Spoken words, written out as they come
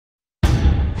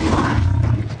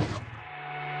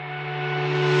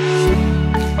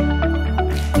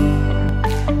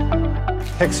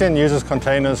Hexion uses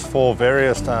containers for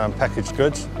various packaged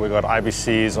goods. We've got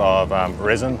IBCs of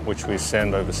resin, which we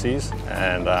send overseas,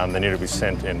 and they need to be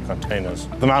sent in containers.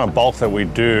 The amount of bulk that we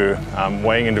do,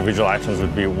 weighing individual items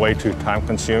would be way too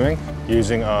time-consuming.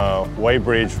 Using a weigh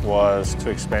bridge was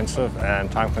too expensive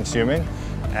and time-consuming.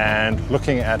 And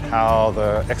looking at how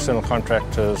the external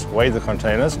contractors weigh the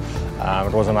containers,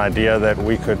 it was an idea that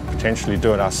we could potentially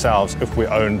do it ourselves if we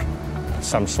owned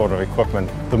some sort of equipment.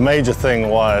 The major thing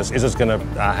was, is it going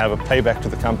to have a payback to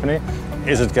the company?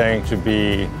 Is it going to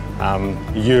be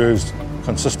used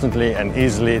consistently and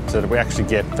easily so that we actually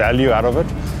get value out of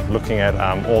it? Looking at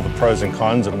all the pros and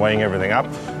cons and weighing everything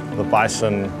up, the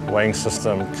Bison weighing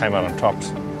system came out on top.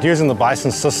 Using the Bison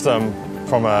system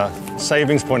from a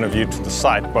savings point of view to the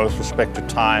site, both with respect to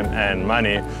time and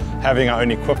money, having our own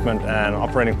equipment and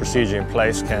operating procedure in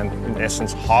place can, in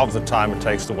essence, halve the time it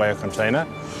takes to weigh a container.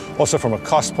 Also, from a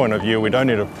cost point of view, we don't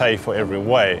need to pay for every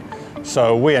weigh.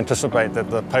 So we anticipate that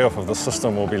the payoff of the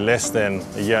system will be less than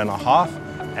a year and a half,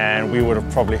 and we would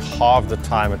have probably halved the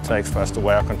time it takes for us to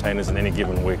weigh our containers in any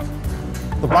given week.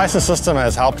 The Bison system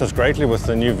has helped us greatly with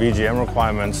the new VGM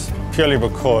requirements, purely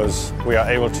because we are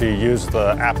able to use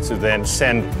the app to then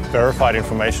send verified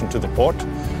information to the port.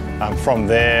 From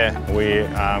there, we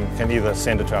can either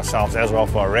send it to ourselves as well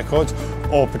for our records,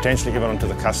 or potentially give it on to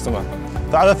the customer.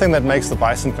 The other thing that makes the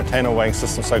Bison container weighing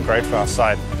system so great for our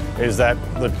site is that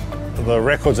the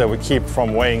records that we keep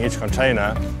from weighing each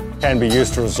container can be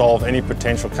used to resolve any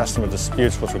potential customer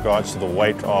disputes with regards to the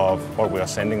weight of what we are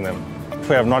sending them.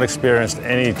 We have not experienced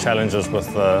any challenges with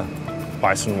the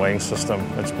Bison weighing system.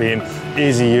 It's been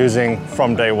easy using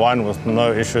from day one with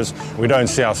no issues. We don't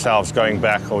see ourselves going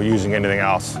back or using anything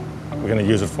else. We're going to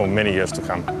use it for many years to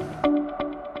come.